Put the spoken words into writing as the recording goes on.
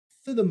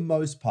for the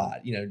most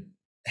part,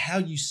 how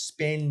you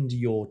spend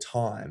your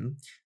time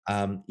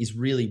is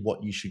really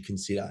what you should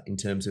consider in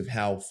terms of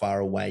how far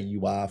away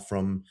you are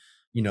from,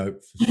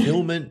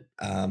 fulfillment,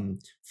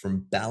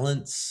 from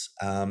balance,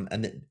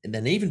 and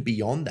then even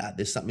beyond that,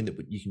 there's something that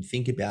you can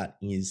think about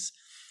is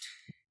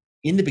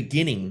in the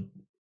beginning,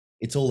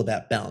 it's all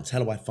about balance. How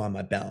do I find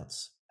my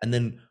balance? And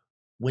then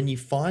when you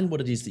find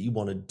what it is that you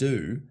want to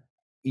do,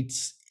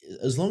 it's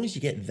as long as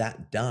you get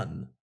that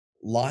done,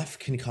 life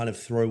can kind of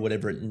throw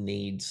whatever it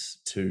needs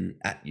to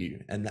at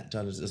you, and that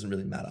doesn't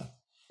really matter.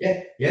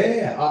 Yeah, yeah, yeah,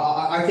 yeah.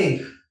 I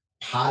think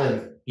part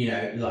of,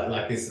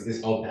 like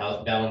this whole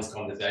balance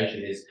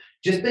conversation is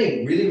just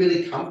being really,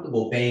 really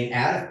comfortable being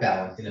out of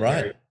balance in a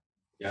Right.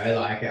 very,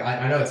 like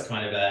I know it's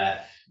kind of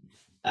a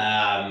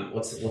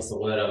what's the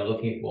word I'm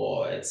looking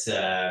for? It's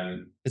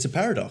a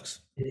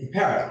paradox. It's a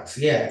paradox.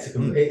 Yeah,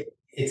 Mm.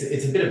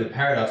 it's a bit of a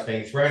paradox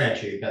being thrown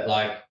at you, but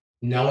like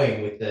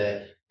knowing with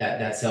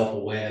that self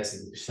awareness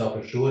and self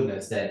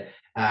assuredness that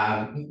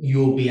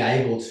you'll be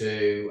able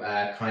to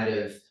kind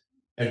of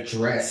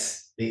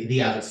address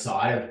the other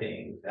side of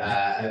things.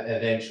 Yeah.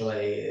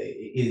 Eventually,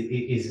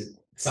 is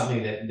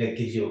something that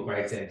gives you a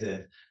great sense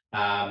of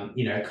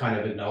kind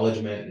of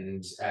acknowledgement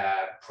and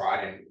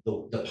pride in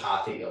the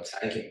path that you're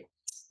taking.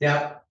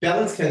 Now,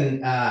 balance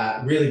can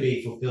really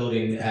be fulfilled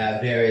in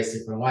various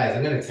different ways.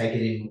 I'm going to take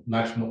it in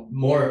much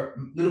more,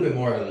 a little bit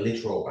more of a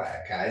literal way.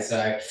 Okay,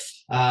 so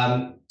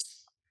I'm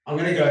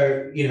going to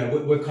go.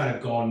 We've kind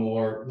of gone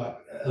more like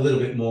a little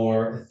bit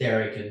more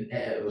etheric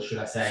and, or should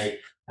I say,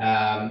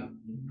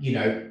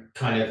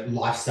 kind of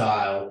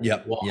lifestyle.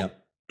 Yep.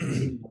 Yep.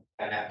 Continue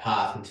down that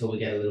path until we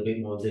get a little bit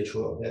more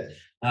literal.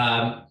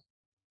 But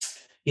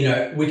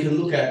we can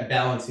look at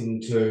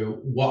balancing to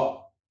what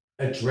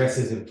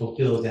addresses and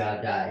fulfills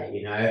our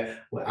day.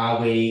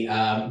 Are we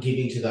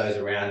giving to those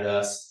around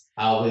us?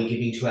 Are we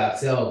giving to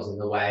ourselves in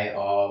the way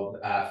of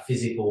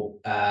physical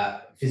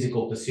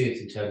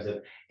pursuits in terms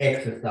of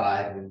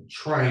exercise and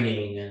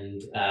training?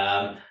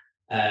 And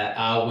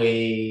are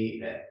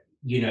we,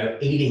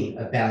 eating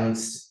a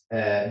balanced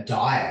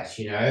diet?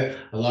 A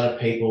lot of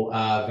people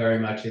are very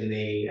much in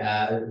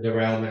the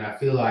realm, and I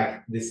feel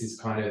like this is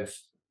kind of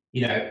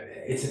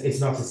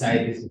it's not to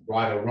say this is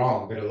right or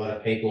wrong, but a lot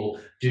of people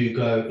do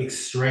go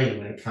extreme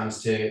when it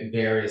comes to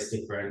various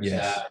different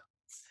Yes.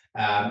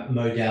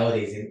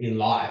 modalities in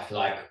life,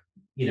 like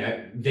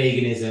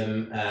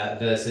veganism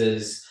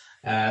versus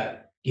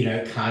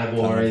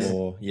carnivore.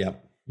 Carnivore.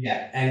 Yep.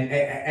 Yeah,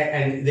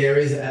 and there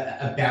is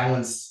a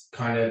balanced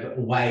kind of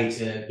way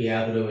to be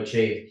able to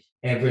achieve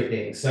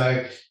everything.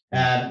 So,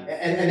 Mm.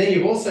 and then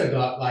you've also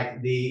got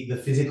like the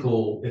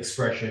physical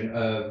expression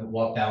of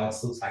what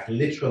balance looks like.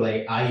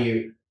 Literally, are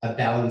you a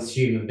balanced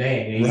human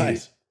being?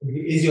 Right.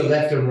 Is your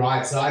left and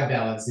right side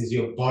balanced? Is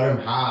your bottom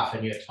half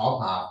and your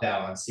top half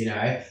balanced?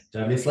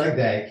 Don't miss leg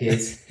day,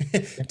 kids.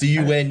 Do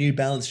you wear New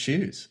Balance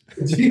shoes?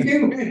 Do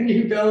you wear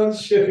New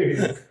Balance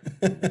shoes?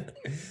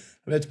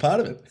 That's part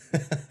of it.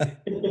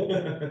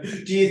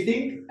 Do you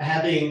think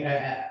having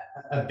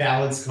a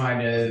balanced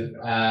kind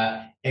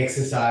of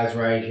exercise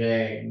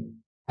regime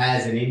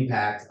has an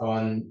impact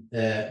on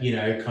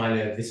kind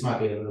of, this might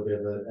be a little bit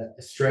of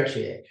a stretch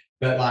here,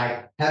 but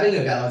like having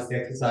a balanced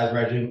exercise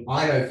regime,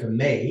 I know for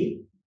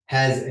me,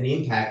 has an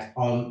impact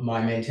on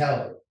my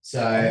mentality. Oh,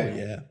 So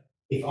yeah.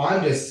 if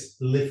I'm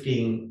just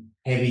lifting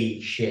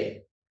heavy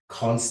shit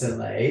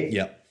constantly,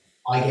 Yep.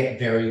 I get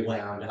very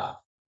wound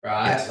up,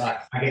 right? Yes. Like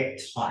I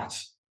get tight.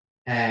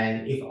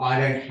 And if I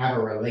don't have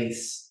a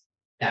release,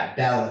 that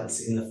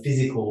balance in the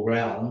physical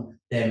realm,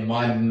 then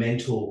my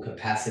mental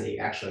capacity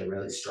actually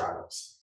really struggles.